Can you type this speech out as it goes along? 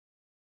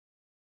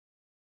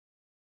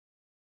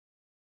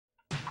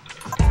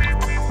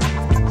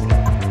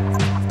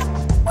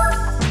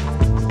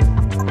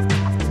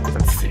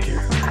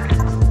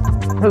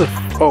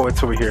Oh,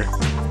 it's over here.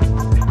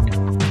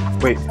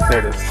 Wait, there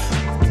it is.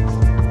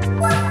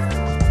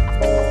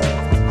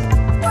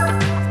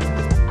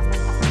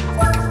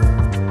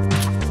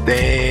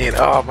 Dang,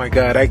 oh my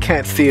god, I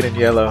can't see it in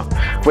yellow.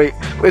 Wait,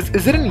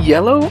 is it in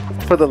yellow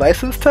for the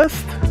license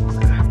test?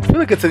 I feel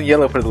like it's in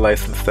yellow for the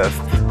license test.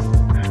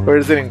 Or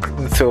is it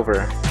in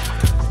silver?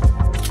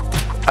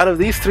 Out of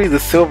these three, the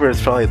silver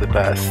is probably the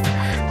best.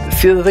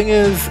 See, the thing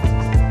is,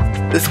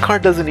 this car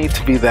doesn't need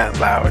to be that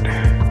loud.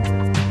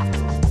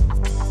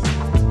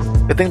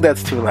 I think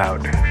that's too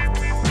loud.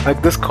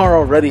 Like, this car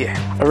already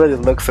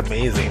looks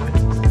amazing.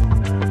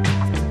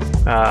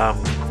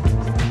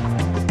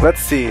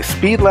 Let's see,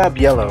 Speed Lab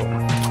yellow,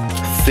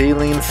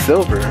 Saleen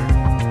silver,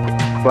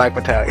 black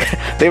metallic.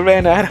 They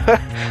ran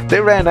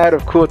out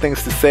of cool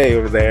things to say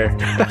over there.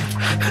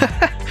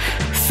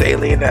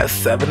 Saleen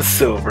S7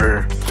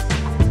 silver,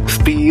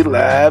 Speed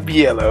Lab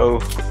yellow,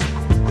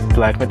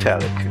 black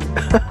metallic.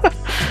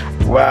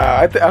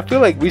 Wow, I feel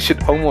like we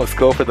should almost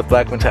go for the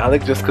black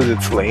metallic just because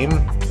it's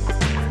lame.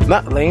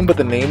 Not lame, but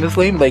the name is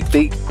lame. Like,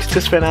 they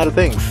just ran out of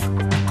things.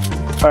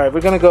 Alright, we're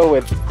gonna go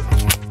with...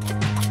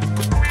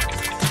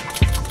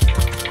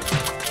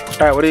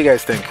 Alright, what do you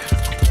guys think?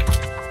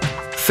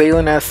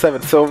 Saleen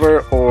S7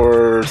 silver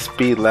or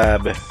Speed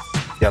Lab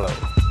yellow?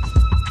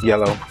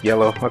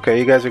 Yellow. Okay,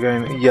 you guys are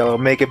going yellow.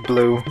 Make it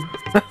blue.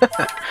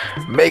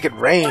 Make it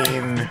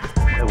rain.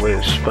 I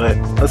wish, but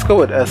let's go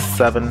with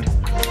S7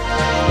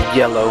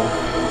 yellow.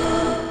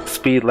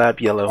 Speed Lab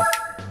yellow.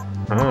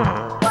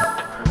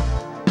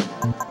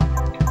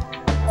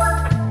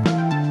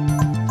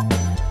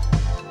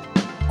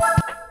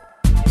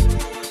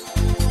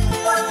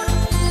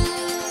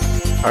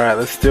 Alright,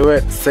 let's do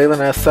it. Saleen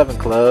S7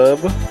 Club.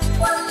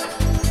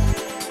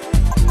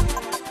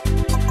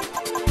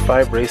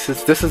 5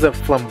 races. This is a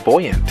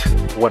flamboyant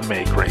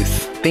one-make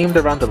race, themed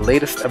around the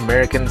latest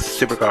American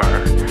supercar.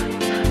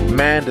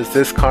 Man, does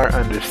this car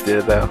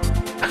understand though.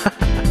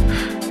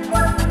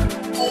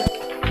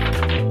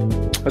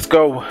 Let's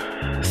go.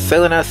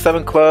 Saleen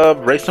S7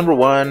 Club, race number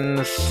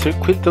 1,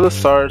 Circuit de la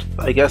Sarthe,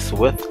 I guess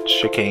with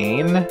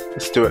chicane.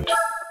 Let's do it.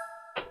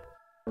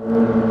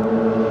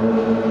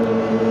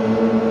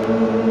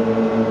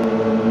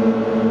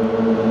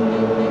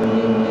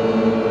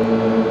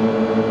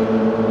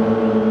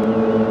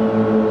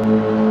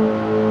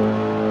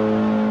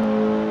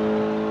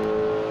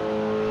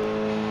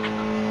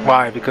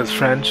 Why? Because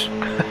French?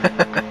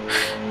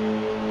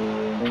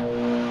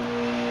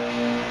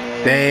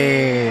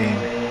 Dang.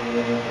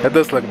 That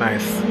does look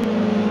nice.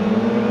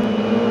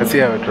 Let's see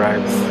how it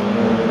drives.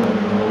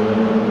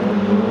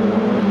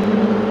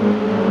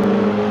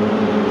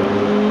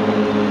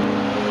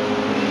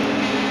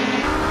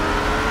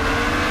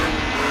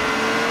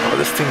 Oh,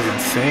 this thing's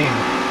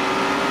insane.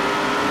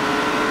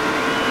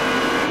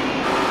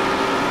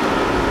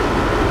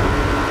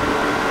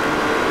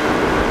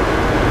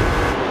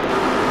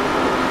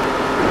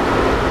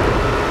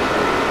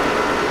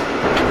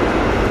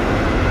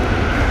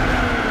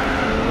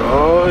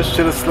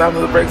 Should have slammed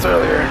the brakes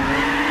earlier.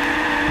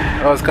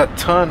 Oh, it's got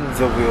tons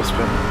of wheel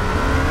spin.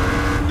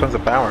 Tons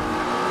of power.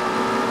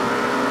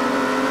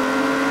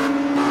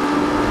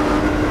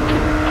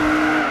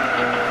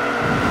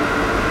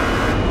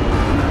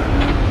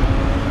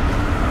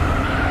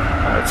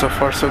 Alright, so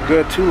far so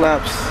good. 2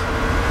 laps.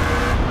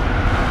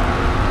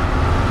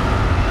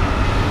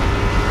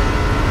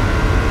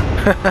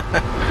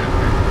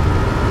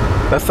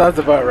 That sounds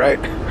about right.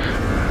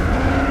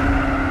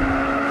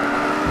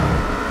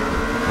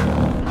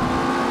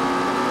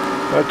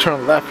 I'll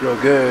turn left real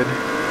good.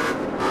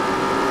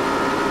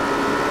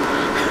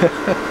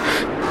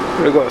 We're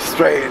gonna go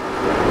straight.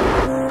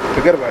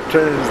 Forget about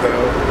turns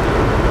though.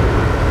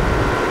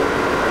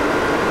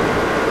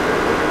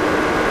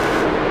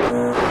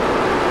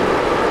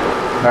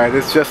 Alright,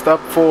 it's just us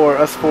four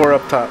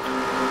up top.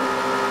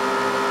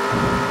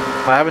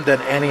 I haven't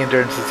done any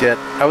endurances yet.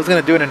 I was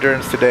gonna do an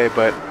endurance today,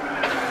 but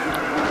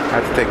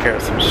I have to take care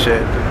of some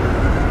shit.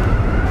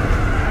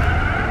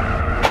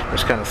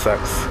 Which kinda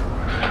sucks.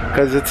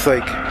 Because it's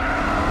like,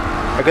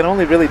 I can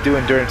only really do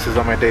endurances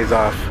on my days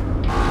off.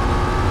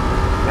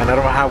 And I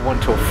don't have one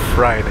till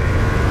Friday.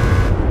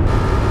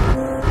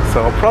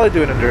 So I'll probably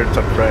do an endurance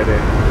on Friday.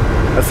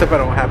 That's if I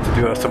don't have to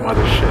do some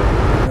other shit.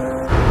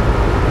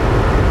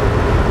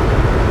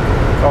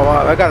 Oh,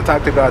 I gotta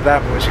talk to you about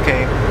that with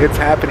chicane. It's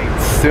happening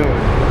soon.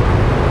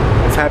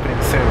 It's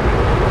happening soon.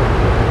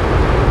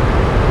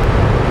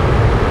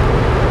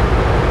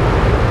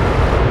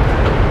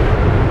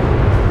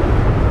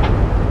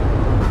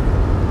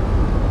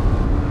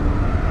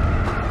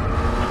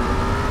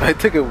 I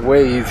took it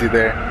way easy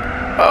there.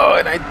 Oh,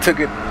 and I took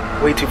it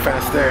way too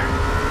fast there.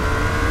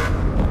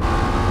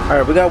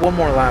 Alright, we got one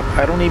more lap.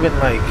 I don't even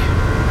like...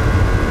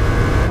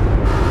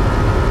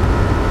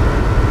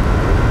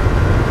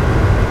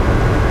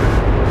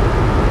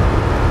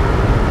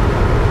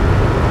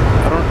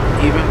 I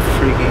don't even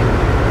freaking...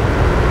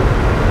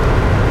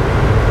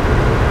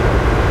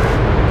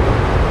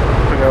 I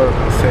forgot what I was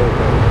gonna say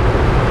though.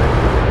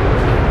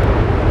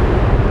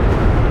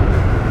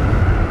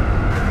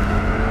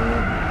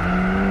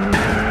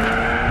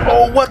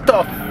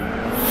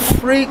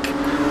 freak?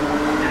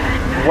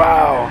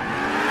 Wow.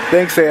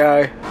 Thanks,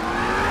 AI.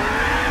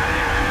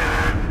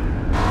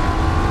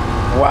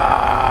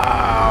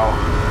 Wow.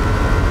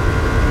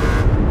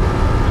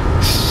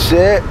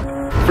 Shit.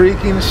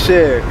 Freaking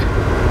shit.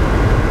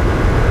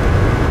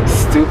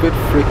 Stupid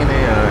freaking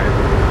AI.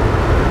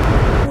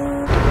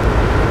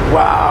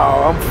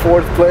 Wow, I'm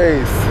 4th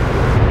place.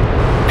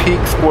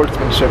 Peak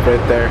sportsmanship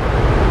right there.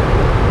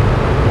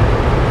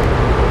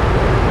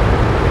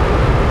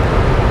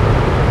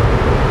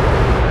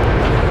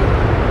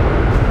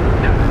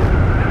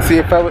 See,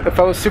 if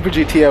I was Super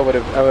GT, I would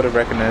have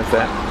recognized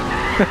that.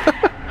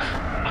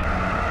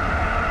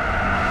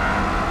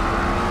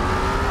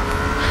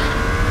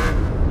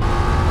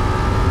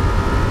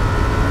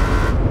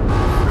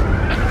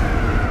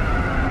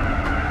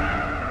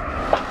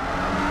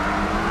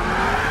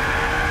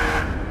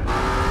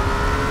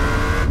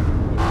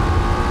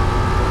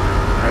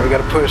 Alright, we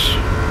gotta push.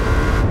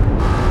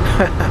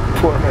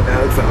 Poor man,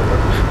 Alexander.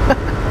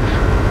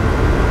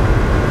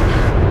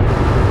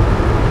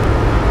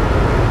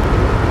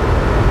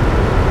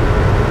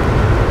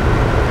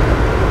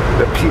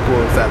 The people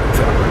is at the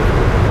top.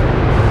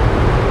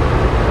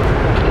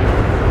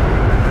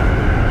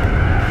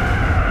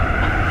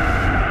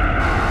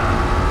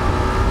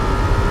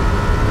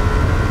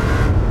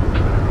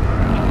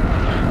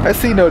 I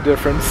see no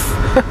difference.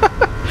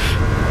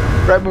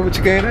 Right move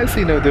you gain, I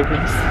see no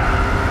difference.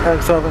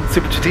 Alex Sullivan,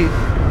 Super GT,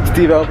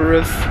 Steve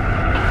Alvarez.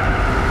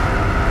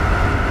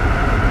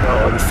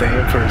 Oh, the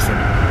same person.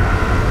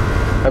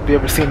 Have you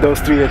ever seen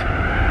those 3 at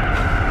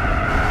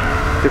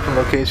different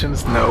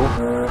locations? No.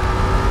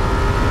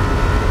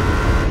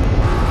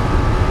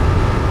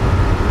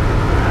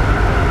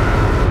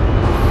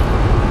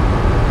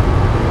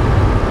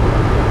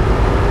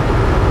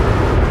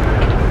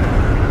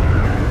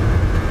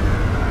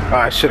 Oh,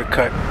 I should have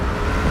cut.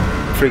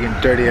 Freaking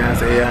dirty ass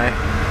AI.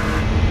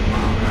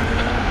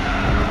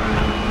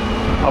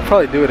 I'll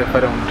probably do it if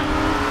I don't.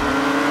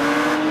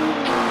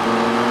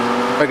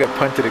 If I get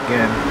punted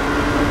again.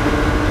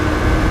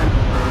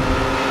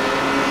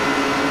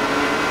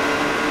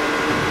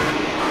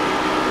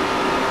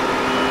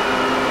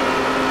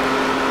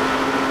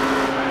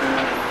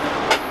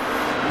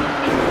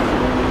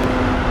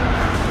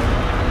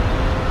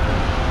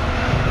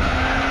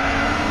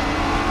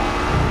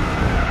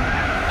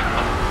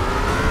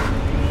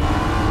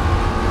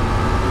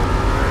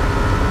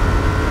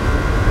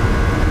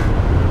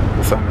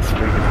 This song is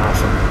freaking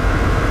awesome.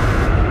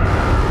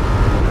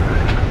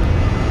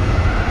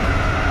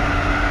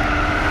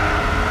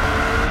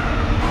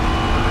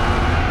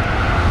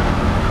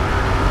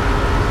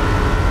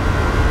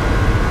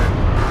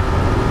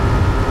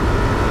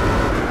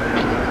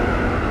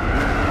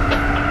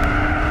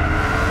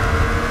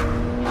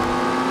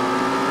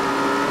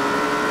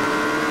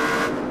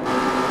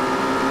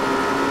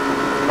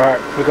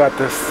 Alright, we got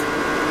this.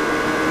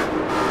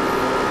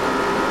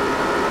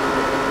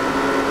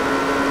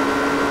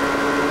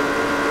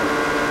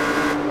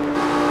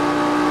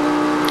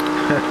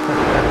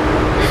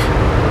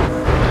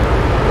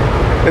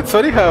 It's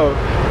funny how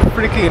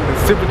freaking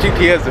Super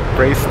GT has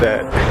embraced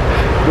that.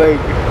 Like,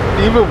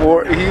 he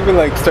even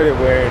like started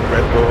wearing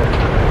Red Bull.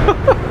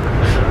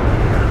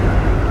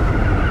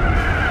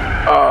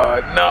 Oh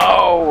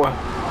no!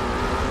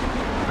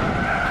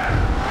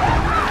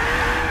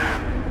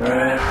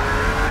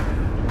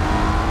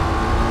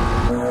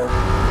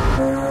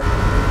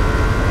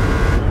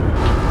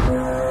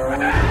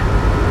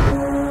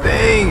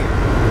 Dang!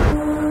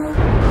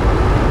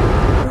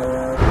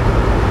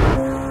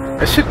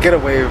 I should get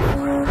away.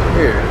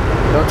 Here,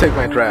 don't take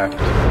my draft.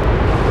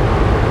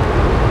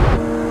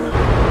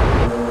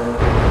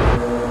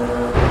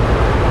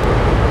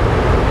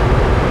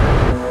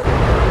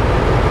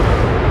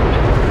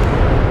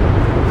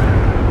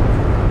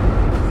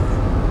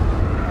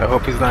 I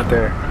hope he's not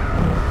there.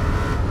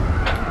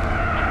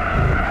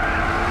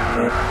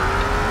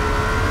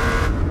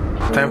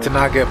 Time to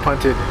not get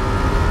punted.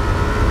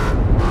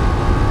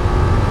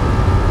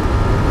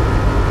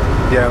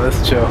 Yeah,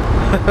 let's chill.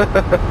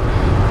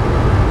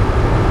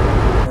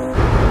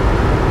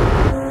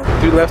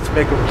 3 lefts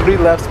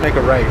make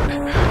a right.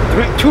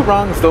 2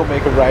 wrongs don't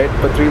make a right,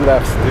 but 3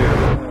 lefts do.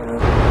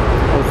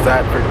 What's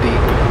that for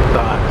deep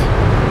thought?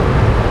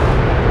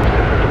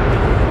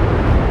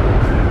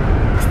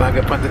 Let's not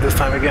get punted this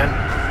time again.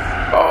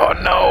 Oh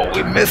no,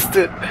 we missed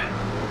it.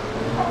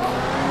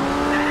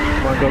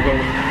 Come on, go.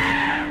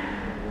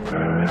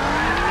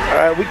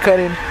 Alright, we cut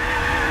in.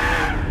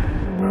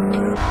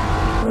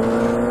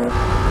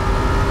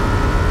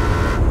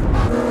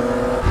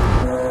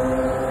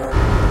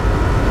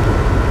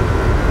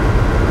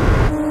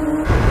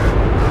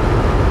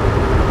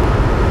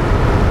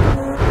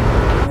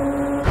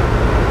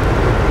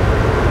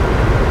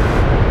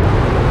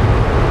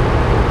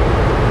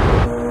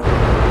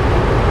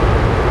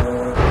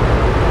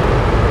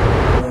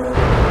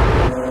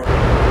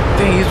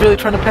 He's really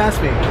trying to pass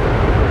me.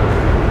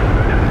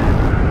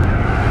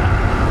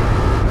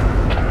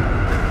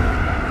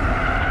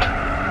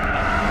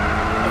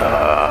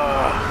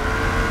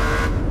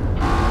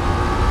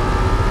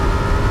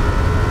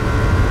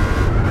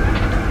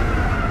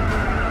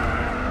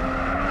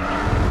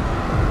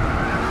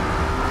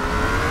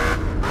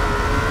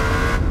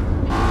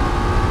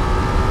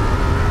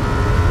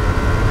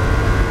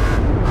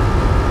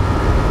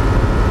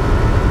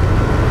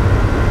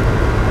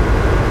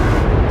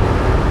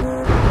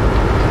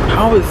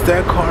 How is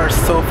that car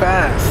so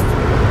fast?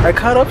 I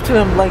caught up to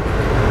him like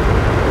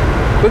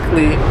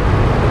quickly.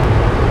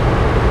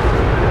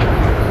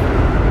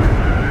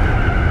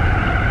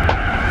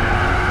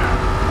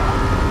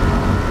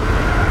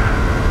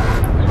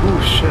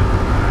 Ooh, shit.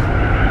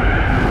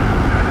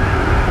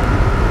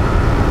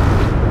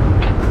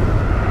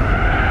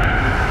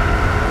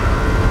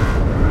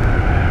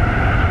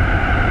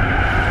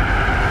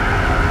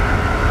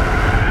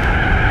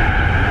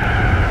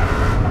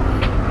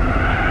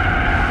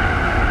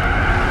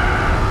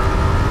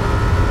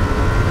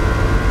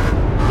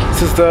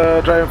 This is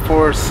the Driving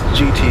Force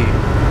GT.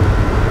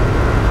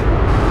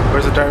 Or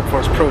is it Driving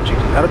Force Pro GT?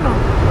 I don't know.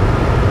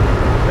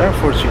 Driving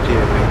Force GT,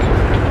 I think.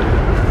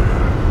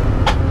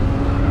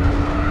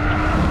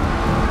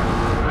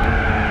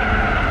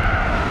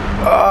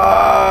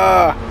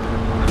 Ah!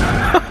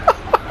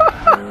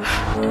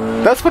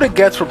 That's what it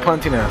gets for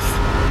punting us.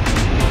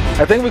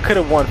 I think we could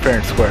have won fair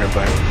and square,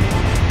 but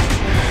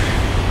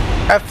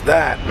F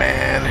that,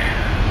 man.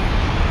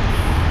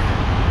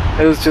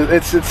 It was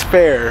just, it's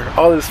fair.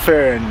 All is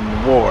fair in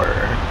war.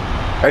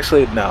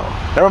 Actually, no.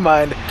 Never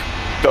mind.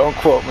 Don't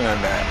quote me on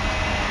that.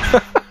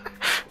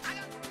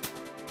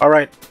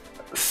 Alright.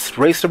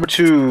 Race number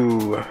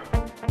 2.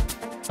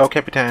 El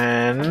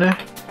Capitan.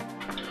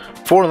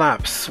 4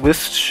 laps.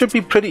 This should be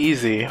pretty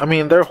easy. I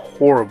mean, they're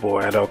horrible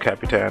at El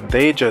Capitan.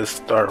 They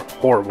just are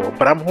horrible.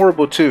 But I'm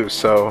horrible too,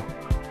 so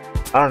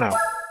I don't know.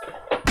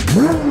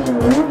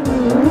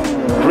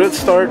 Grid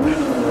start.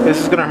 This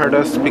is gonna hurt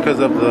us because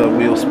of the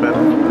wheel spin.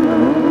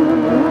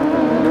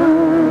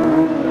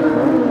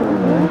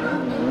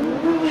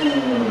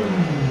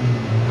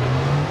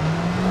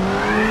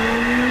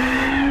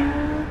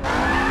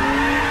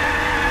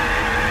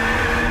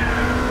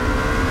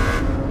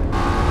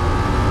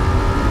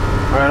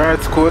 Alright,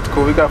 it's cool, it's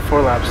cool. We got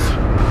 4 laps.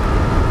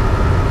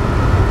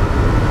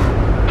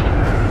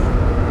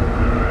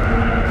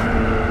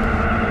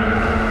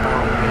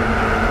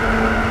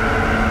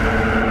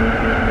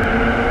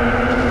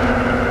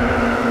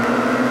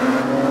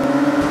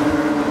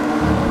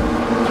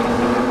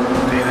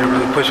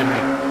 Pushing me.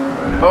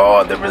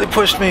 Oh, they really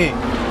pushed me.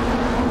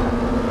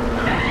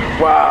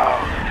 Wow.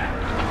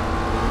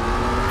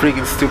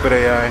 Freaking stupid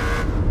AI.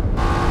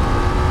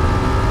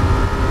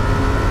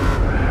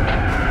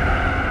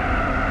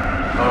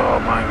 Oh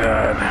my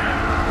god.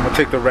 I'm gonna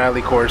take the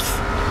rally course.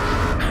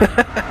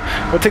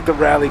 I'm gonna take the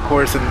rally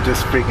course and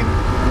just freaking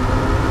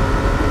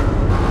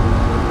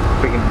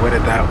win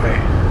it that way.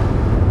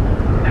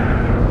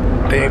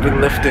 They ain't been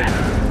lifted.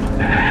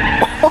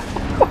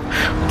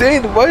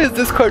 Dang, why is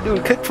this car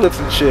doing kickflips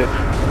and shit?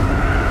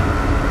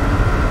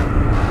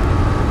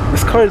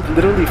 This car is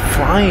literally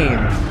flying.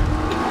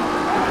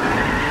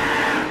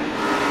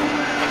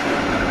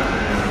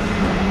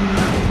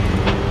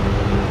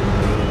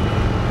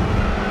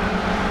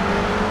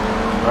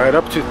 Alright,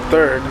 up to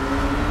 3rd.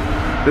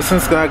 This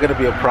one's not gonna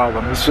be a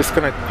problem. It's just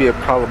gonna be a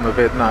problem of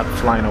it not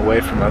flying away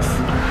from us.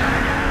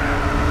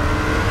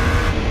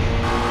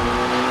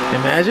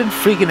 Imagine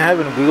freaking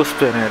having wheel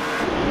spin at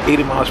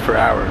 80 miles per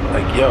hour.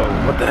 Like, yo,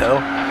 what the hell?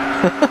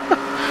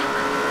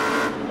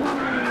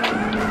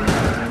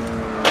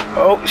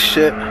 Oh,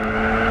 shit.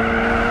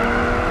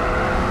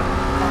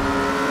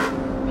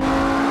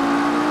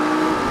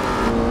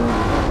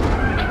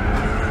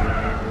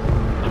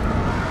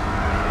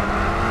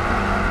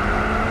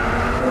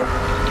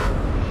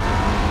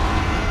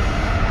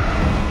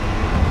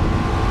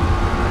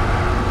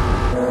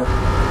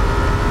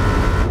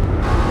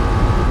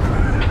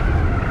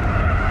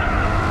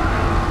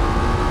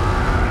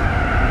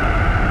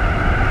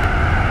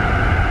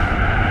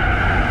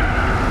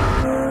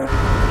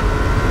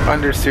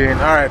 Understeering.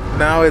 Alright,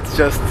 now it's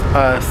just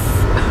us.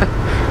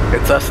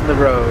 It's us in the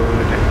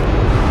road.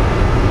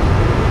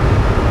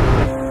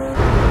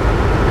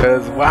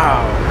 Cause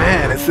wow,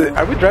 man,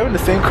 are we driving the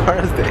same car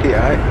as the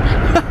AI?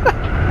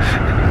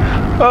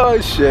 Oh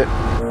shit.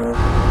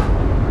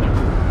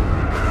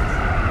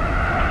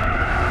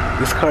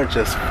 This car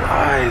just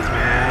flies,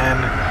 man.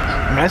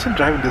 Imagine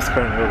driving this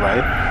car in real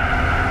life.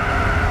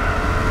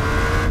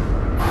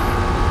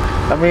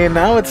 I mean,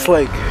 now it's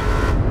like,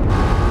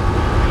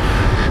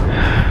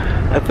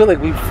 I feel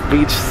like we've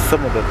reached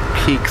some of the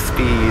peak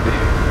speed.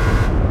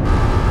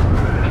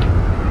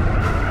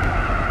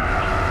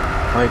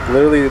 Like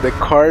literally the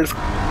cars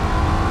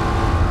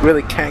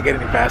really can't get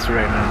any faster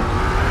right now.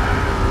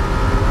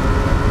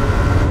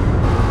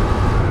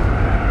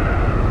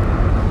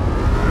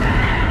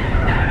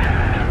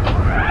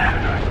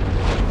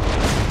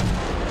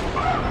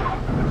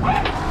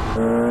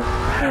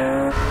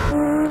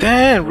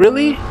 Damn,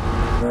 really?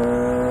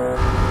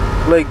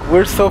 Like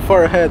we're so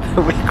far ahead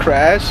that we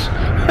crash?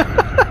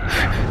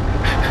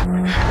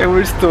 And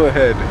we're still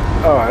ahead.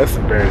 Oh, that's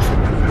embarrassing.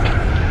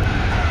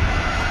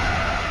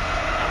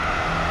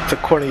 It's a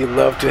corner you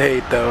love to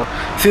hate, though.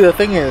 See, the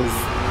thing is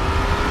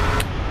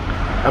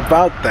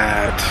about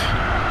that.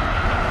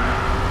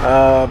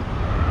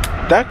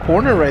 That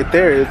corner right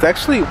there is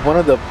actually one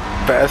of the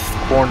best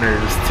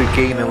corners to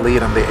gain a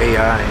lead on the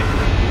AI.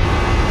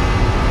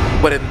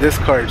 But in this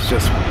car, it's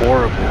just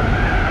horrible.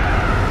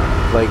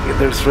 Like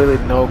there's really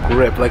no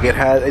grip. Like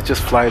it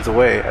just flies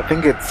away. I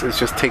think it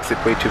just takes it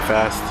way too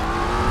fast.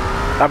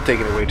 I'm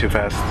taking it way too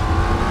fast.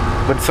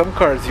 But some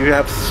cars you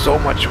have so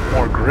much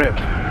more grip,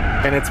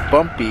 and it's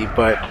bumpy,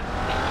 but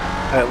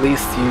at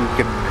least you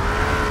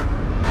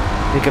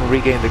can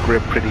regain the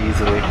grip pretty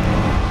easily.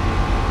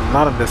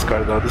 Not on this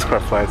car though. This car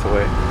flies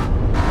away.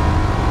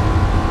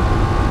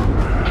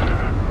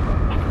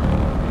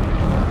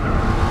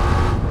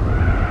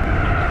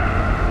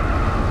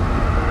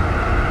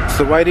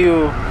 So why do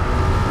you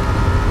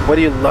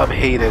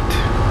hate it?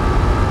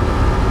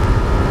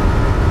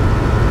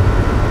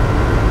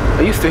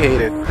 I used to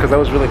hate it because I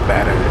was really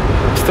bad at it.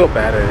 I'm still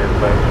bad at it,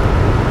 but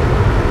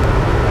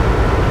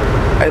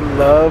I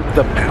love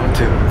the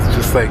mountains.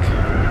 Just like,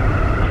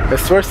 I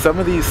swear some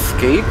of these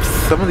scapes,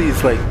 some of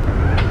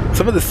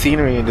the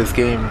scenery in this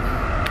game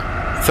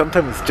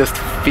sometimes just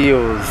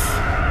feels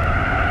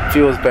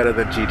better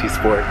than GT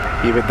Sport,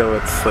 even though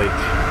it's like,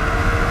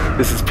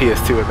 this is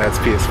PS2 and that's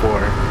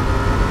PS4.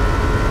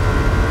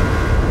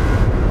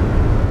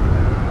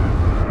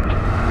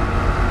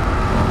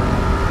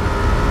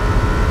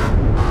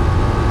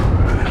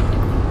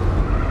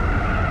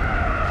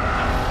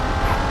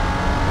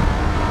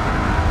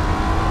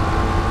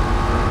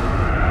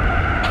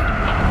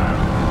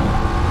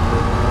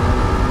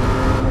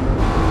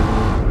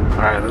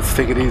 Alright, let's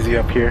take it easy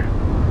up here.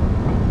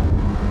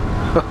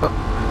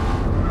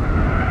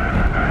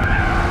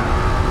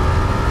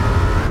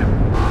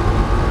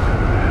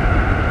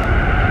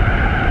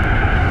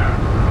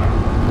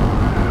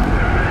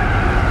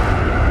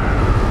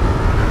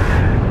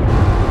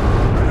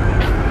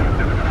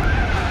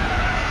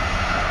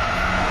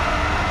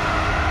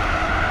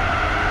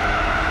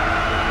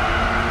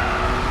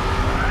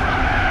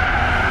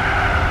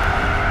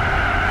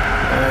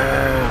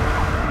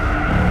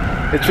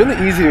 It's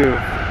really easy to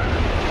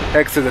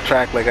exit the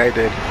track like I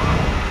did.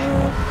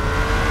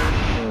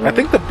 I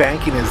think the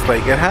banking is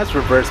like, it has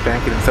reverse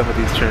banking in some of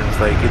these turns.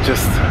 Like it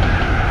just,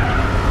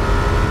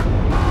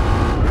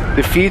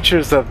 the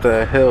features of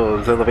the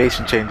hills,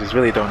 elevation changes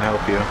really don't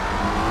help you.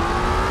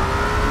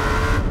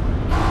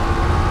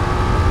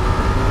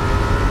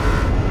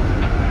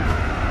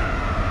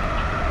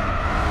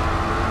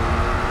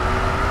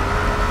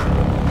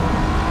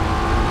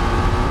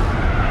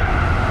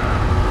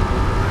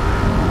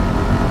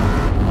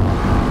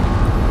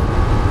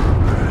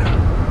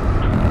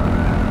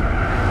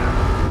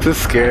 This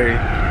is scary.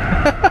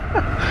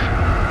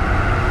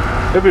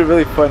 It'd be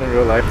really fun in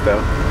real life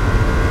though.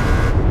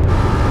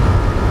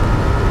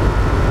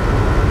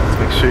 Just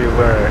make sure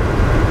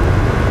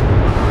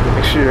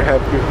you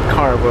have your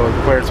car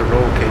wears a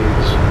roll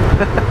cage.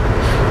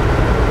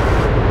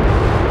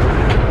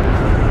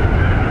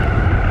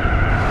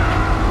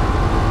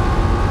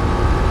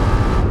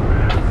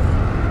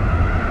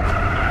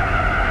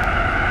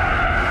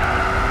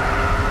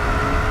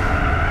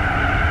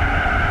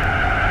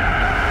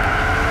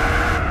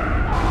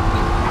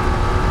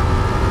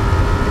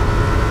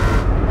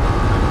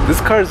 This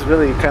car is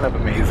really kind of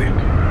amazing.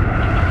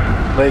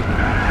 Like,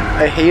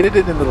 I hated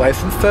it in the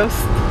license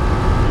test,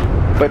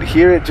 but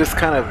here it just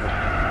kind of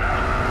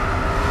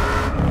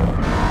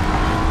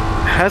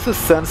has a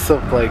sense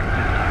of like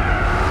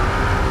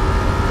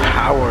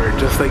power.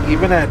 Just like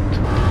even at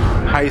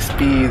high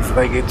speeds,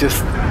 like it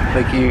just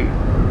like you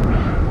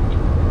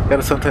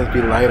gotta sometimes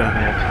be light on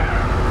it.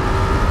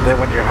 And then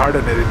when you're hard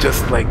on it, it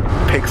just like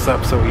picks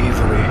up so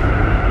easily.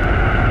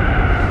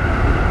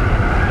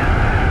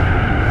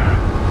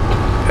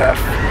 F.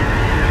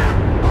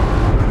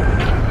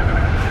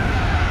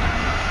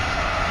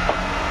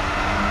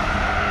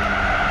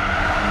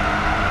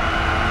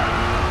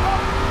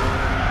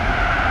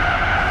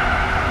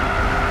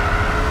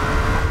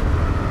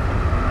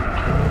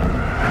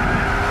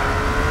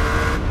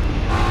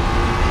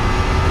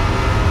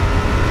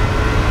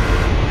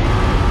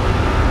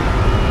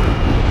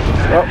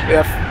 Oh,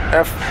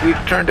 F, we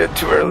turned it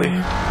too early.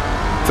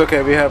 It's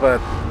okay, we have a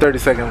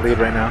 30-second lead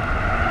right now.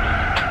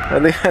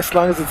 At least as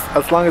long as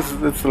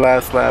it's the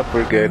last lap,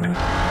 we're good. Like,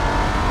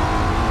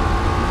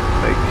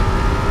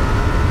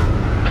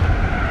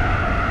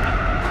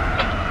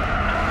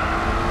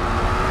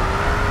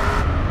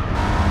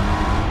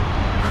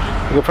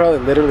 we could probably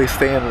literally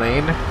stay in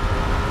lane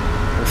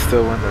and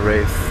still win the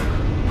race.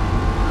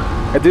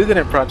 I do that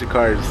in project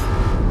cars.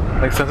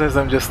 Like sometimes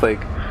I'm just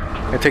like,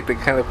 I take the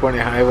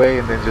California highway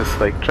and then just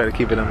like try to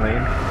keep it in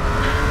lane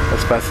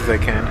as fast as I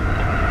can.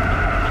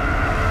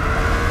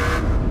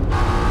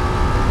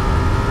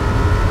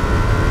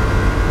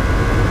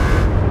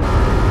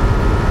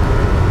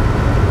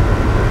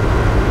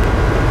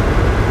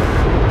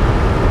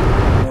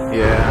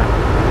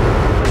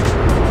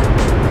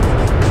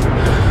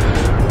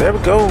 There we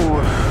go.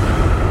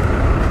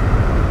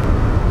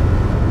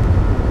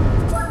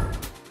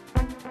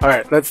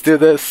 Alright, let's do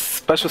this.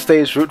 Special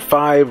stage, Route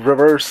 5,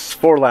 reverse,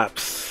 4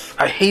 laps.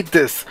 I hate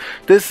this.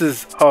 This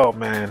is, oh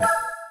man.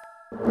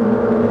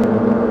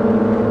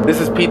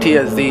 This is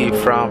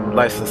PTSD from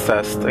license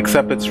test,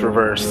 except it's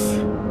reverse.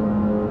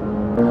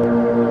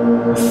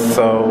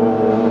 So,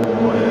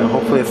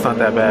 hopefully hopefully it's not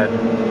that bad.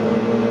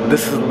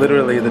 This is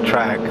literally the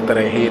track that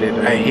I hated.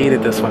 I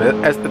hated this one.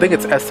 I think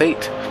it's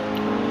S8.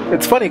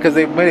 It's funny because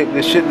they made it.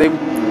 They should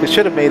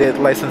have made it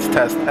license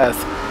test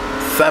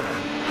S7,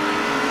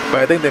 but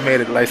I think they made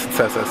it license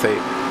test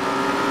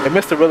S8. They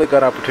missed a really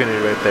good opportunity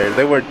right there.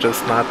 They were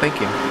just not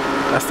thinking.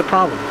 That's the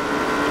problem.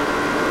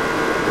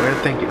 They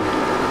weren't thinking.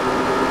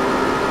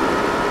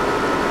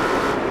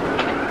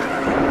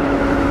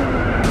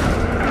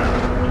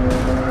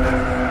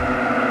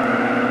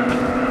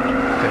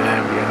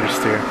 Damn, the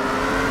understeer.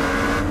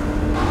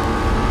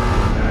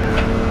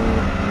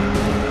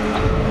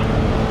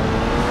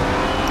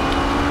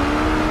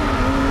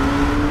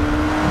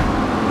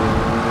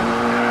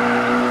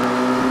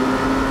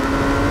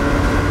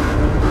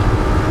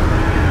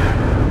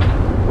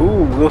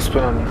 Wheel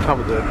spin on top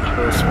of the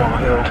little small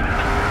hill.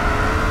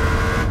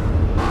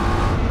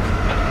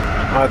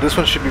 This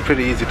one should be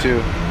pretty easy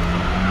too.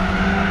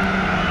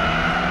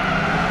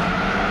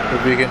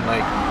 If we can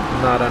like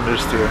not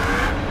understeer.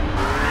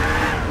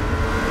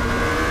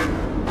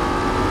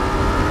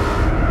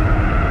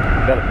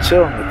 Gotta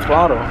chill on the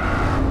throttle.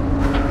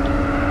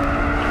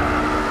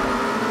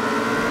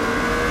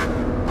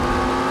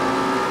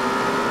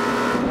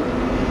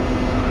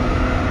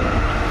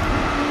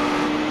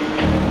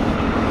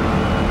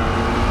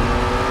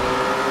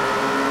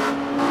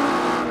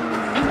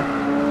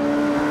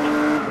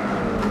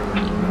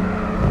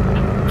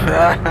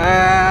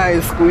 I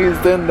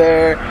squeezed in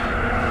there.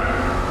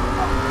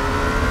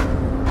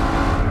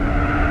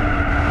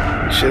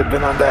 Should have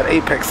been on that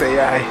Apex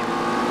AI.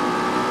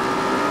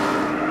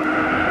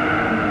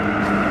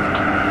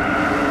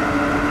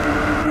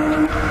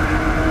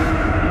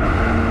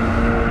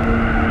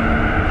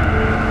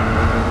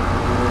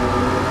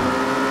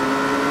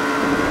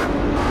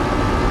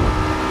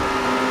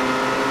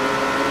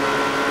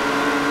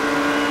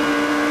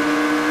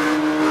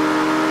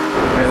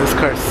 Man, this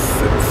car's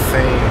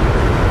insane.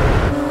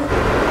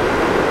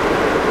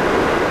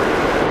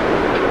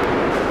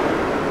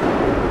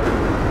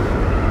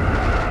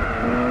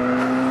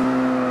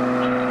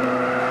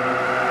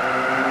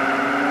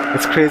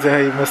 It's crazy how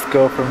you must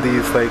go from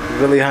these like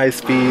really high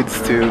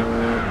speeds to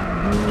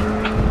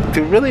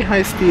really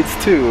high speeds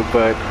too,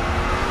 but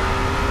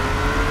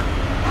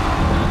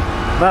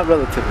not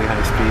relatively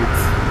high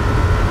speeds.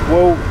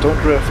 Whoa, don't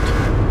drift.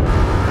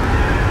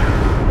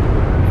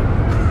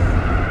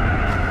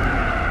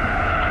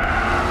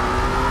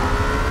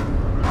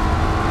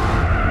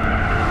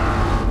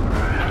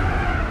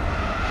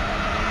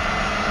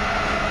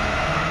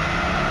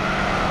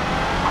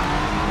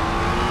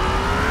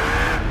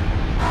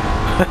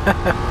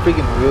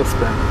 Freaking wheel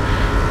spin.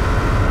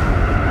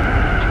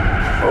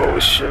 Oh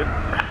shit.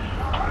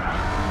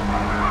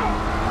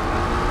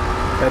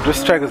 Yeah,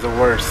 this track is the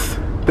worst.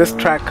 This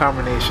track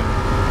combination.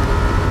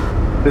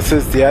 This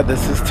is, yeah,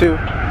 this is too.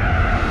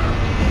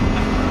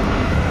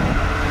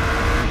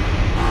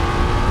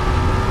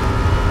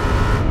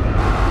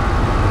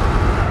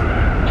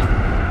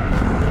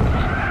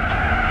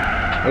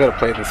 I gotta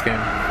play this game.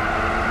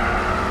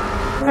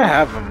 I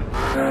have them.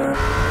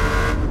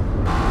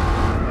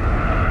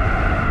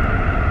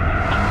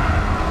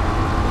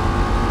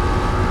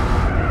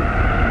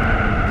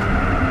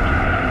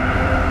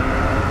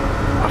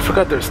 I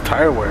forgot there's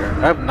tire wear.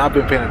 I have not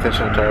been paying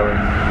attention to tire wear.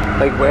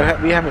 Like,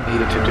 we haven't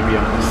needed to be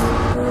honest.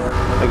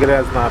 Like, it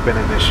has not been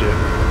an issue.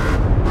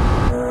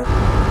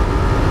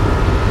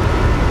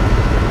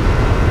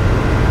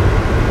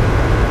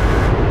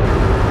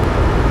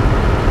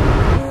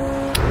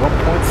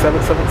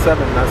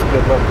 .777, that's a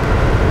good look.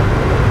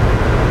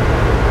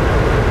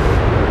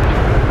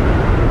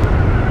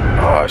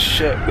 Oh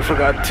shit, we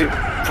forgot to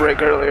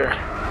brake earlier.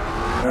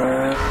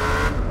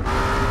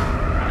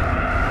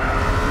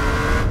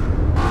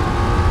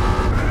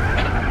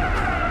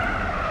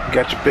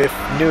 Got your biff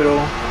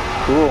noodle.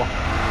 Cool.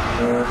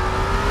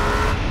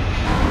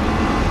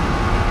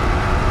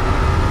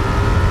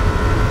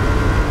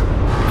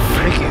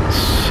 Freaking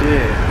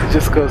shit. It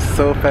just goes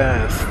so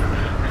fast.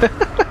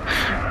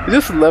 I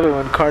just love it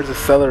when cars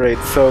accelerate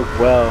so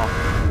well.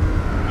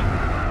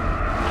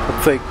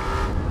 It's like,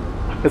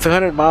 it's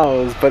 100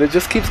 miles, but it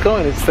just keeps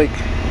going. It's like,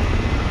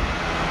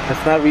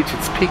 it's not reached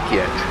its peak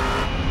yet.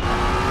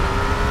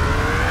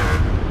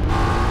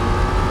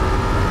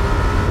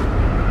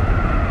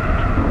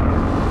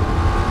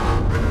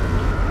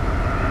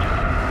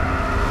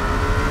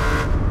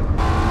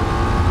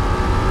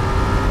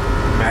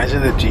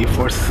 Imagine the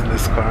G-forces in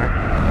this car.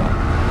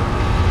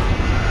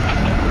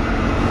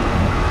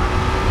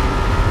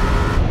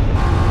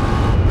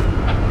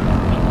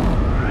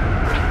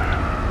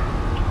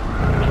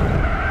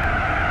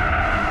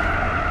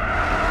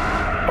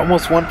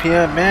 Almost 1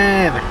 p.m.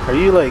 Man, are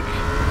you like,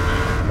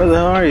 where the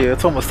hell are you?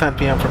 It's almost 10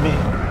 p.m. for me.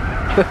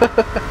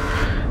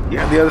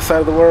 You're on the other side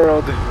of the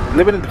world,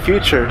 living in the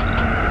future,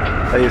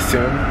 I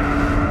assume.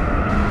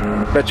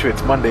 Bet you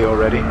it's Monday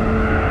already.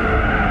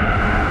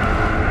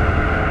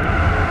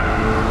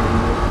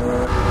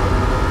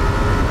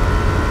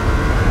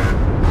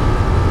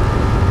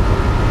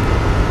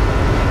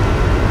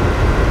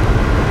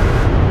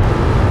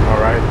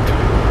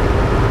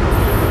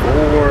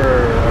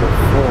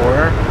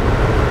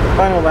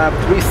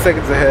 lap, 3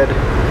 seconds ahead.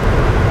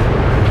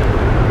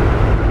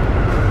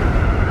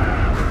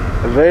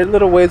 Very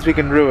little ways we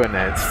can ruin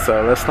it,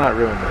 so let's not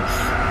ruin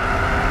this.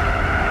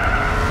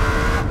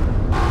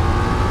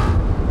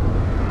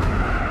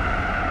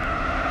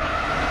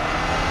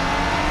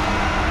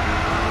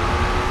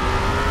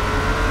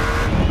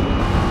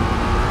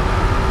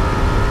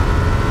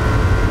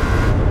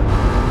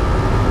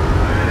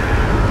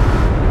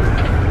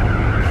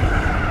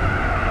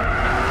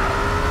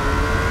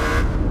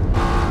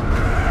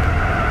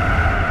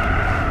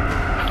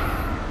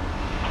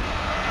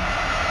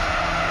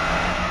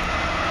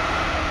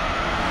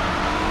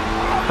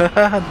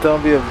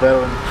 Don't be a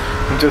villain.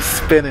 Just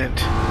spin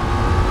it.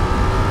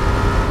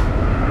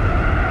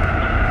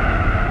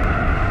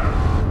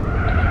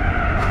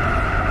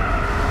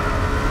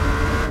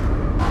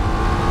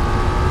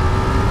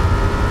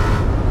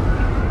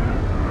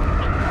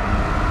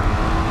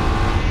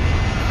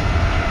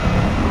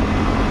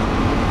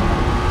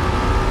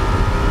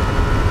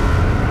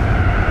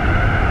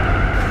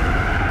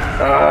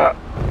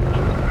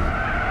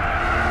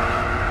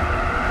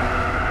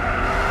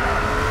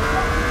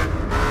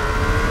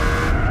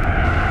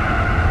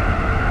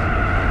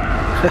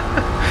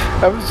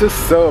 I was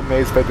just so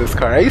amazed by this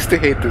car. I used to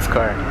hate this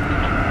car.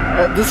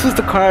 This was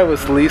the car I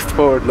was least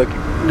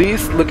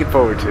looking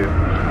forward to.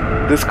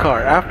 This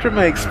car. After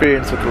my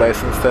experience with the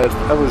license test,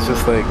 I was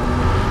just like,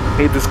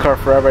 hate this car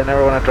forever. I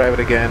never want to drive it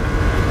again.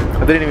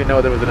 I didn't even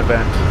know there was an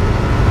event.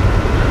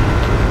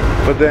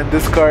 But then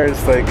this car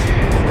is like,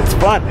 it's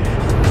fun.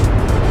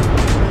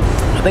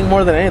 I think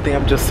more than anything,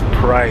 I'm just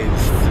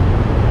surprised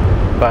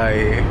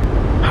by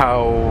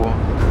how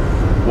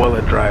well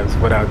it drives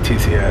without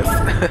TCS.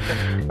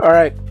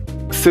 Alright,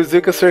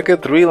 Suzuka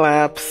Circuit, 3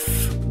 laps.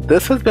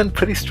 This has been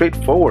pretty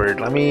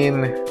straightforward. I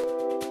mean,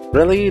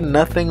 really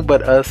nothing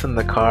but us in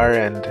the car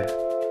and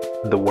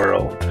the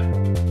world.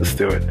 Let's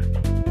do it.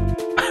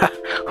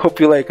 Hope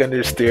you like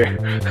understeer.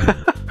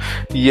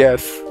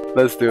 Yes,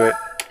 let's do it.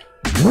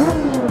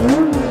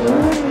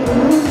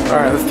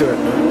 Alright, let's do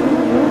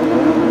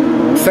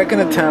it. Second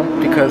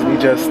attempt because we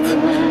just...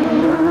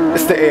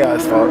 It's the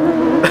AI's fault.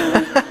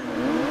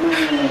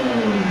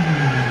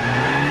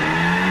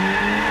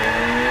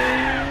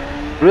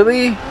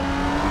 Really?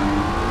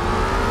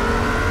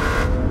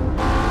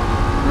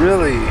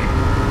 Really?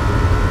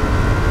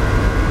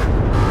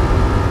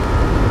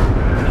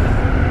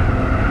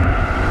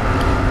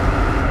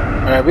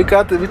 Alright, we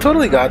got this. We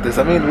totally got this.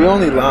 I mean, we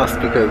only lost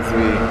because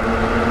we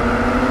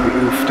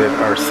oofed it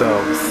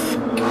ourselves.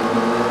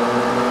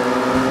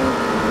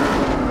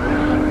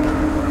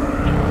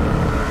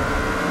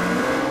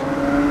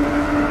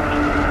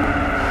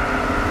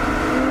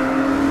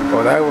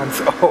 Oh, that one's...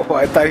 Oh,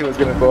 I thought he was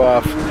gonna go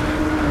off.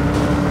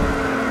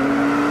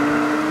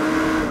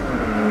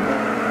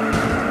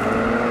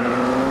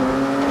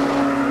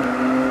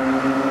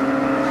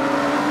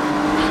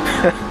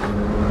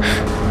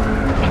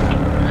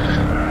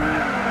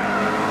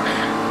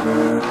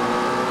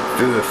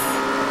 Do this.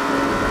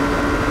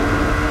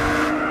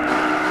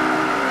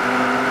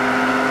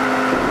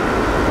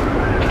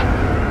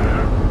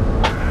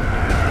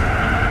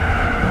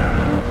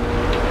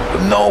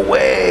 No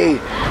way!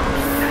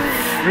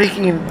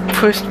 Freaking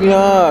pushed me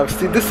off.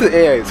 See, this is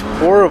AI. It's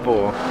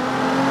horrible.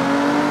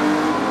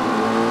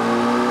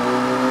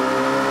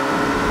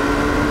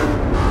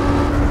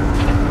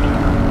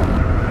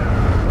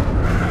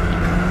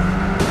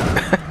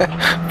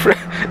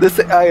 This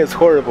AI is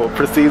horrible.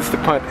 Proceeds to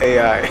punt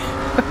AI.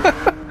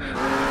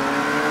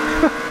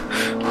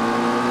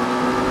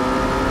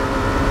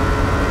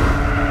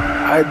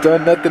 I've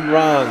done nothing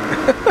wrong.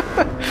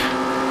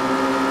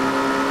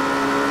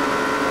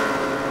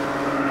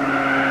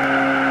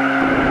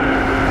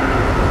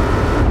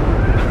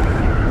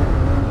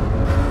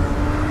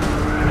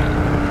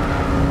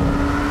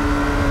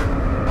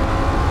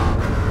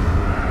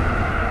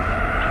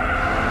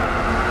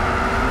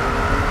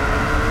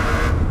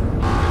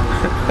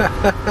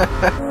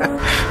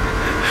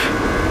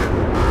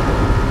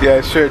 Yeah,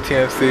 sure,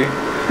 TMC.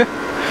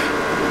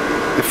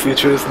 The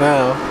future is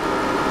now.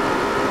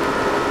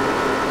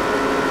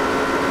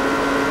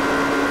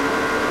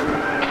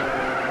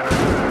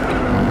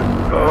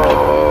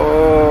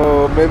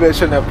 Oh, maybe I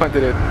shouldn't have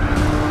punted it.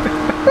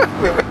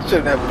 Maybe I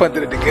shouldn't have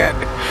punted it again.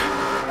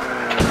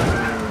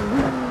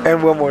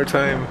 And one more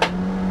time.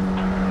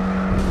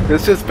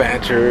 It's just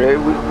banter.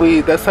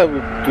 That's how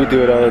we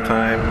do it all the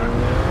time.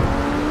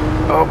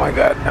 Oh my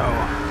god,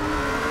 no.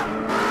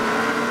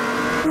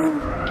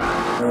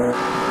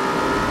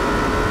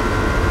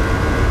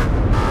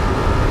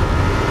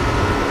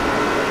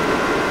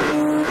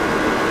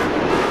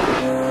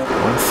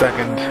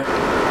 Second.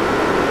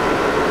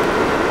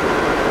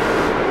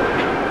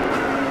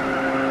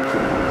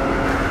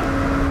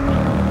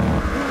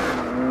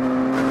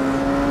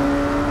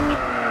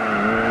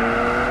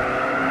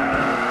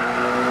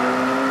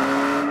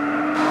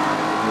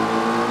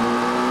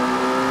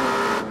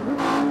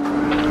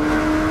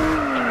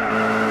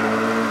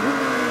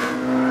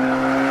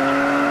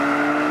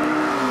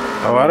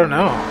 Oh, I don't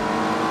know.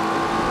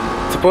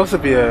 It's supposed to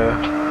be a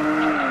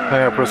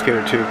Pro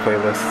Skater 2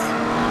 playlist.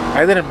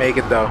 I didn't make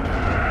it though.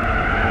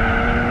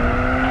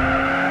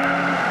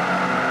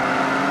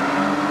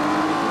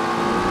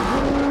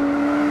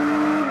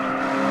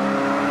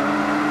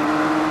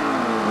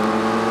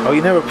 Oh,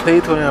 you never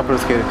played 29 Pro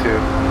Skater 2?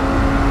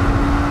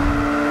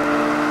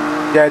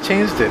 Yeah, I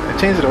changed it. I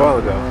changed it a while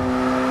ago.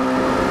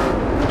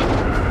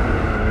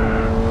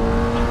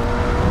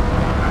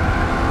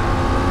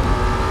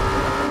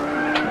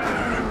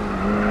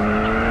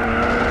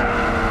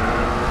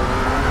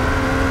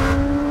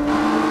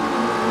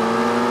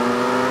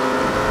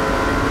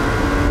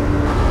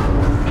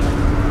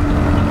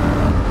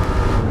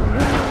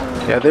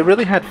 Yeah, they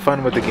really had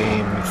fun with the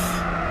games.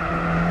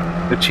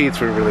 The cheats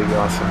were really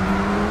awesome.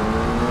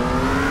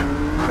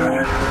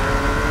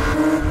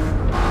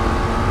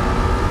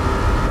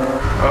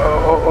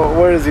 Oh,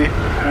 where is he?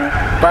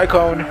 Bye,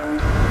 Cone.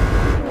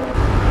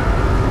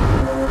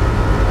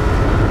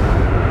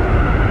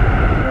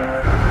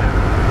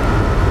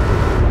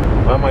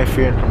 Why am I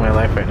fearing for my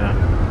life right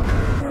now?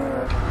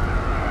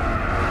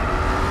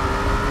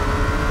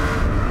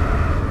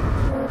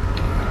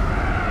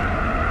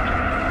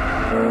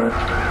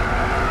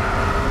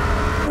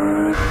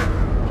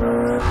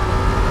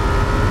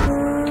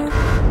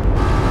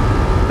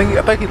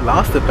 I thought he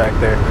lost it back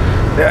there.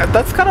 Yeah,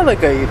 that's kind of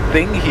like a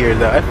thing here,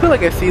 though. I feel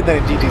like I see that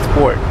in GT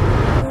Sport,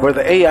 where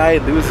the AI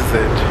loses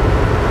it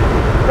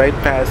right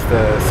past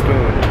the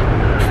spoon.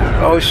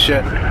 Oh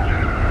shit!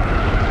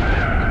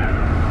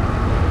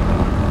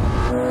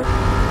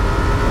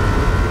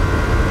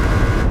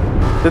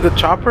 Did the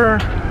chopper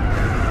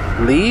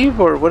leave,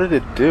 or what did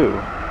it do?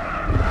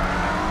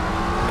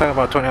 I'm talking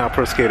about 20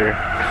 Pro Skater.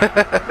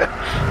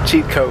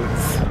 Cheat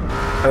codes.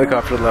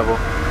 Helicopter level.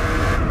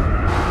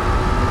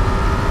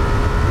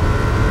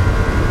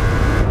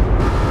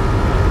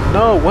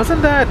 No,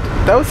 wasn't that?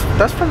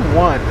 That's from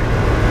 1.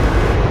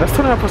 That's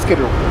 29 Pro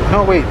Skater.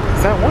 No, wait,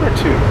 is that 1 or 2?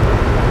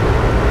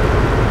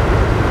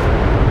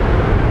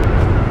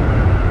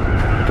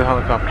 The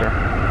helicopter.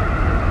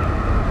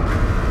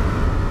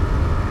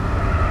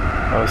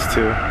 That was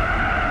 2.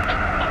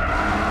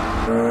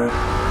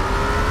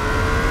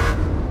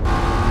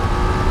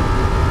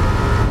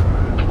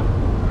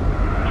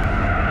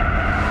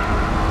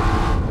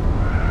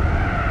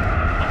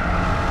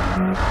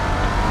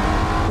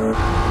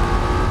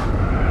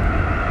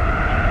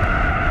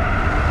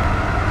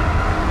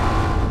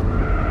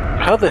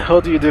 How the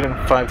hell do you do it in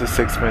 5 to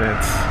 6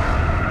 minutes?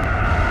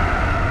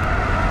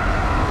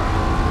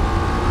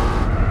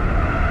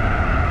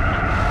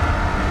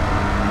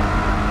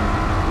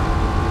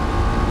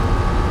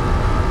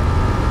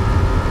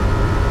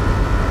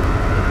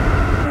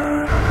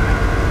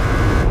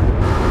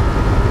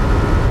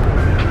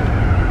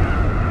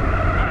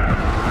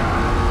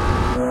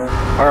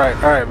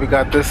 Alright, we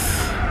got this.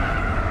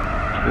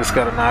 Just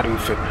gotta not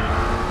oof it.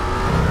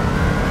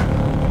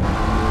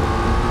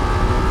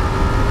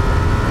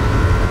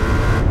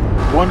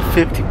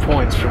 $150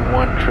 points from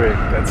 1 trick.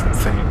 That's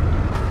insane.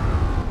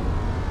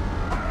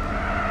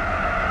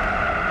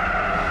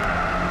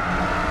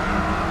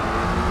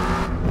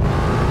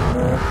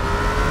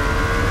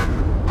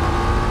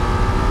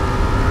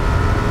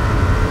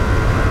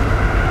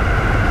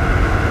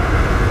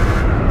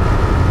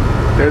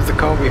 There's the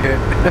combi hit.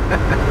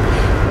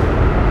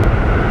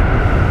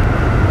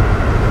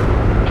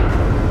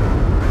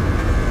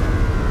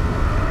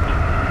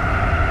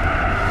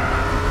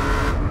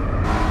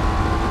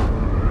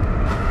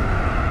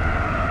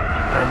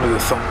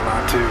 This song a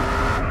lot too.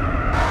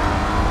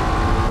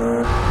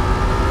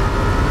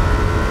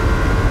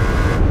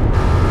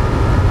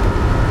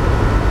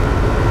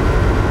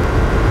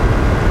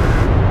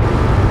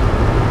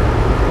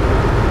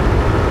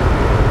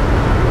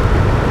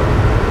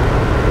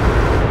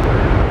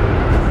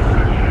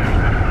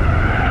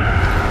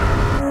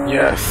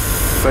 Yes,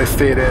 I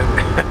stayed in.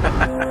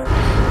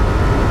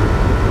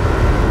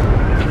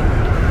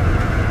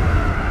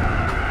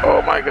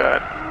 Oh my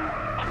god.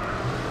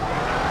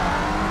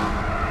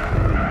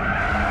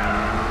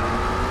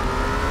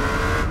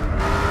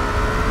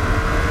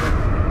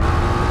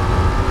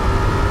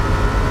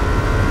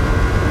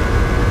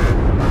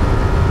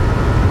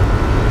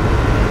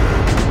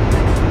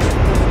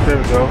 There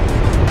we go.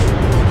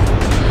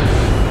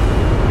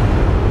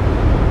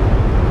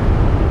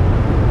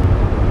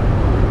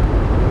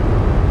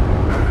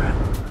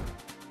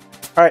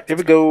 Alright, here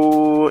we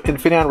go.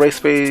 Infineon Race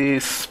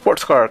Space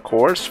Sports Car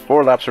course.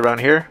 4 laps around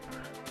here.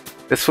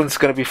 This one's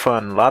gonna be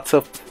fun. Lots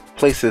of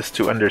places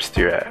to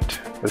understeer at.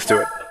 Let's do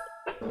it.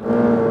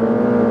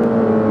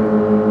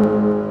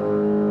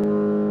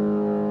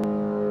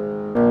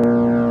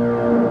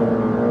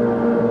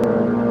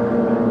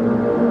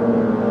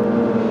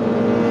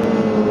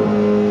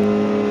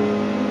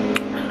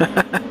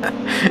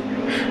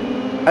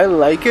 I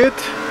like it.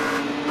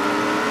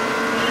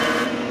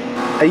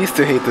 I used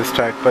to hate this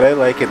track, but I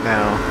like it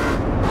now.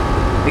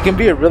 It can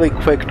be a really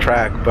quick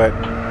track, but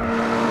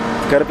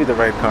it's gotta be the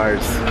right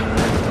cars.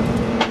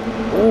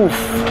 Oof.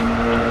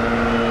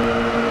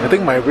 I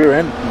think my rear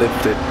end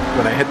lifted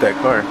when I hit that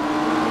car.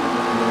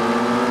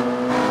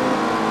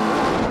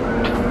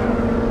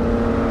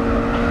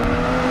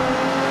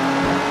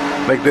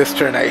 Like this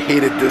turn, I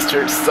hated this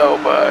turn so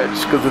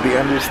much because of the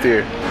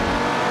understeer.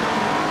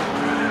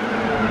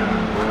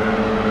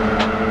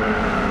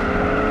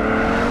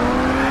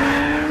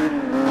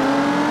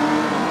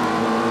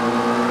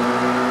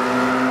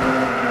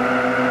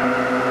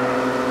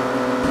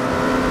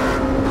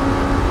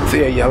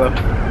 See ya, yellow.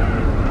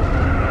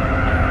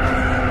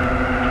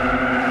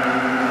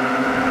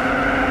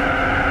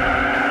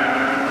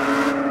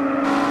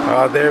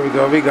 Oh, there we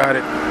go. We got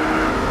it.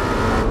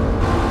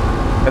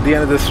 At the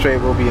end of this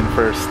straight, we'll be in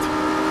first.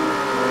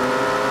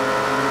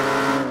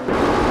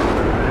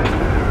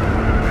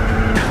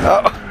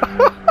 Oh.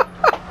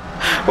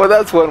 Well,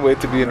 that's one way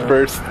to be in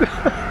first.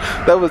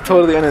 That was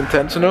totally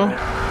unintentional.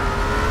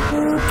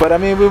 But I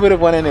mean, we would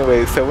have won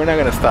anyway, so we're not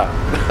gonna stop.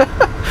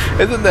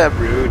 Isn't that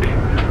rude?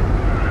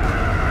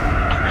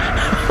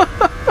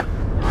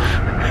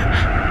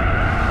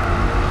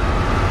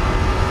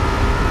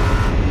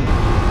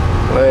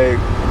 Like,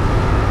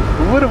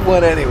 we would have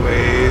won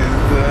anyways.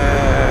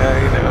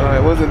 You know,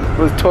 it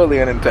was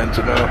totally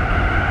unintentional.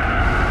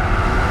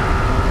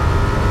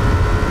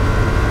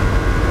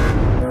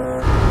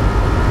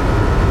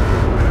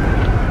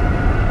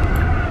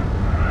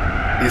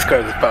 These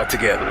cars are about to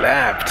get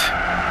lapped.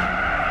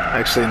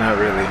 Actually, not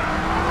really.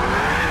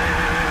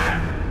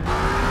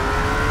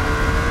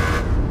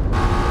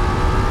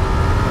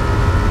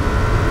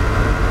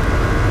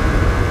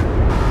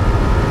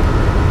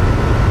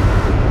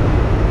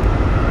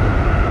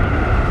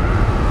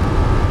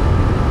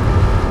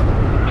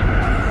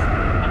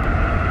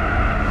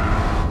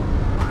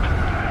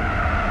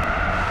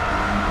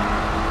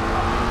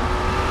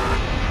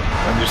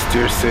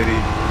 Understeer City.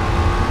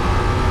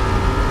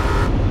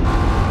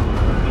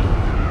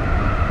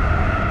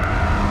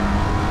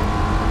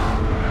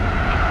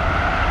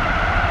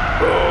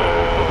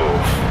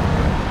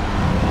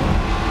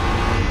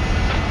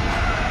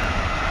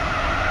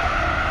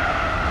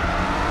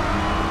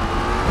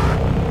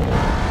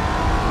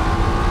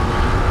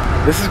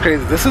 This is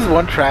crazy. This is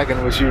one track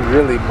in which you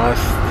really must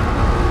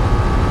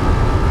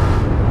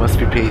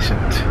be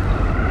patient,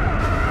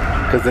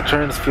 because the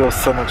turns feel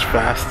so much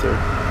faster.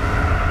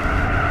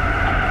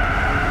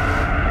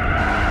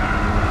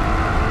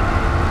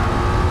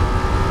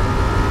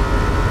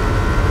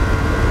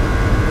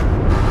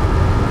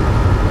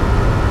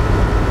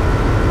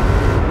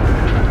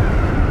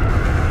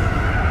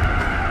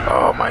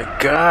 Oh my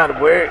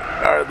God, where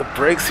are the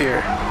brakes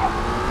here?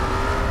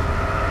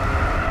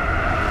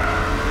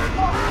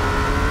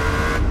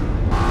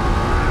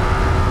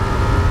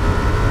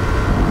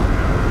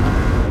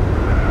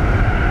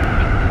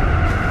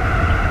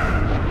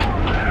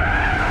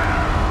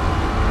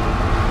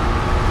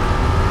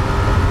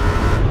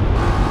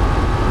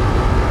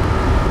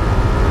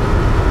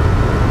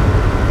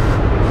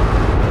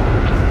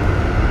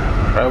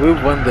 We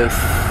won this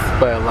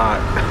by a lot.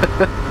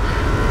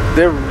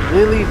 They're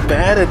really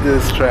bad at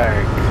this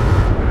track.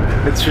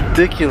 It's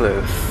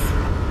ridiculous.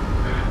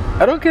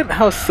 I don't get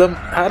how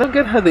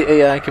the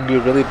AI can be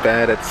really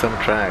bad at some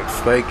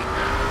tracks. Like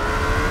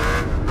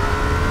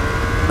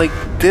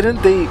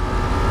didn't they?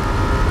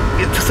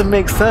 It doesn't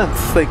make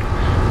sense. Like,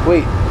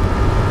 wait.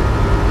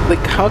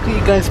 Like, how can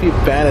you guys be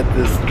bad at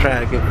this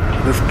track if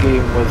this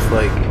game was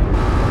like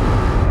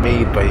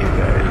made by you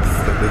guys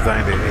that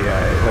designed the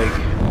AI?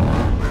 Like,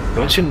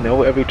 don't you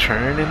know every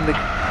turn in the...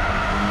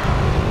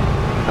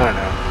 I don't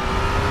know.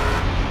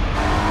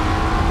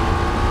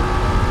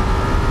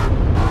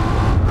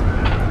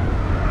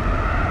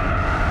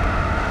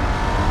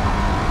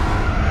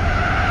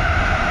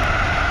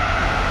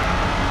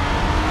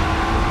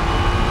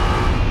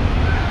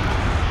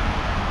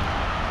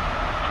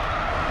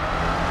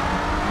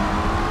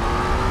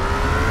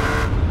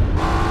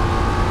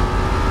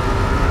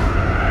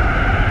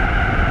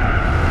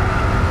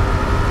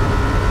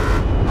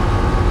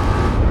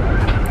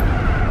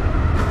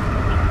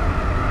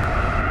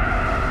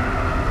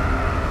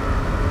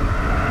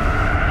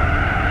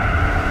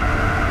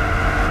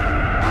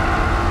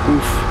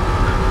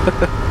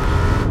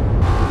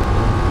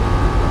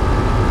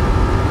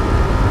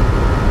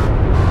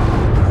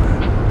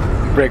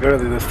 Break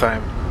early this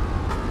time.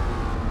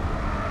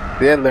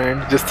 Yeah,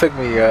 learned. Just took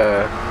me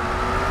a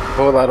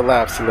whole lot of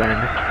laps to learn.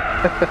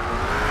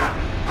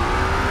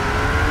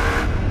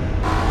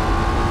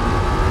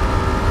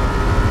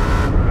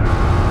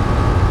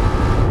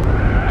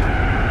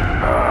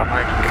 Oh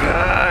my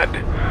God!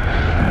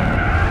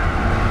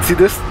 See,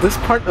 this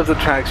part of the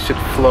track should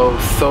flow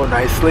so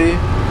nicely.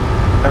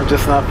 I'm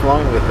just not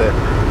flowing with it.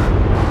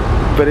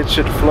 But it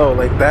should flow.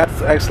 Like,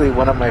 that's actually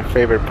one of my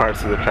favorite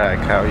parts of the track,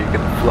 how you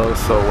can flow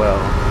so well.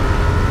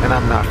 And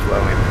I'm not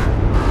flowing.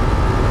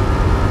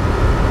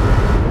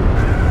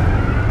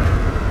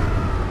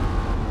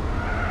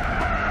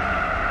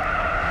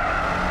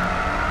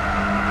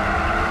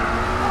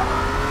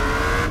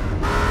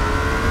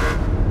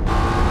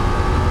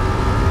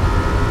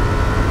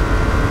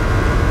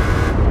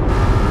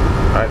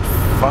 Alright,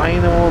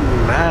 final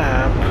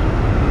lap.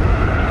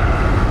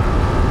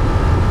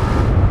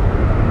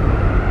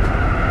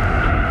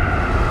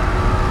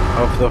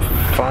 Of the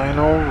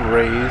final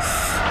race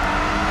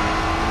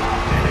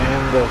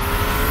the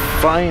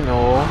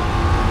final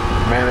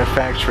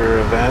manufacturer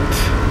event.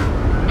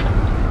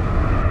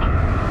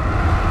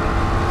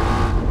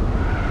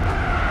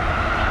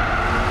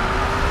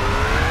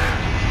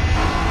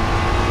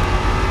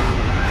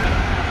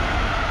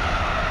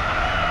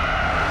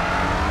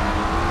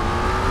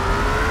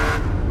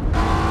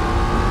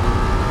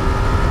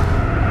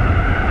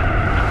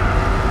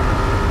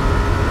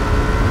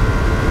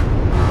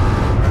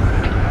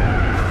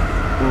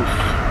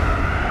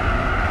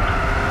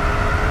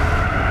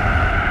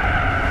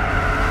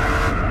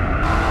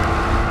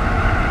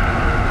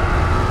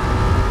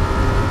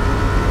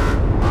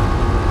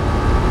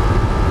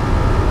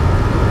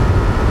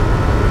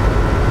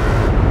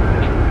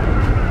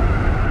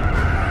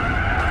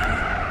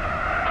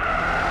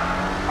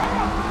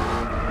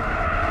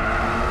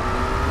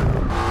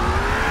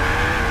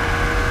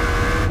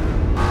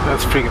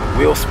 That's freaking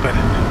wheel spinning.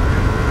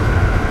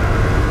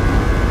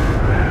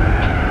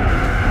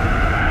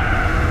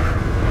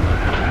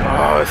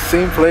 Oh,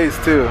 same place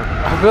too.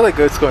 I feel like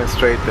it's going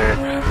straight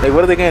there. Like,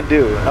 what are they gonna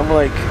do? I'm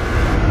like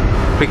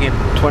freaking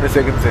 20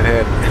 seconds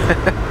ahead.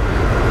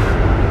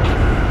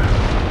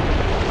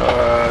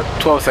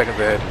 12 seconds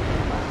ahead.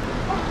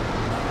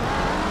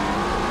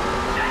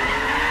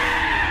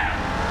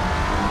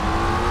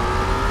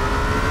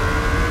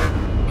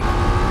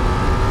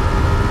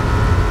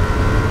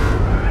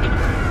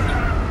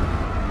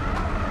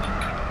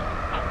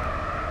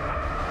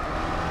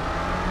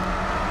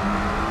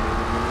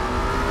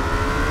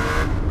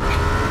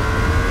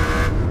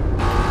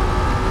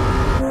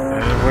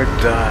 We're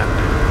done.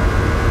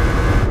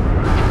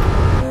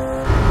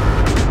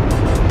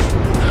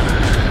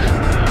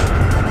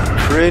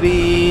 Pretty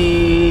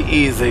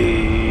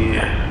easy.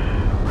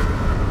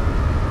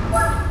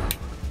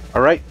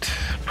 Alright,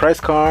 price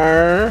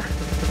car.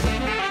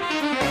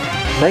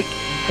 Like,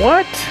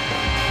 what?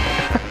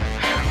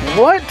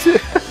 What?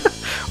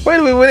 Why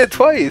did we win it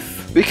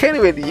twice? We can't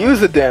even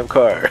use the damn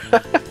car.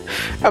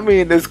 I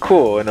mean, it's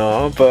cool and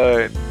all,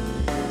 but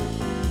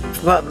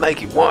it's not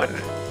Nike 1.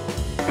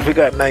 We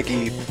got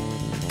Nike,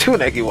 2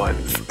 Nike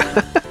ones.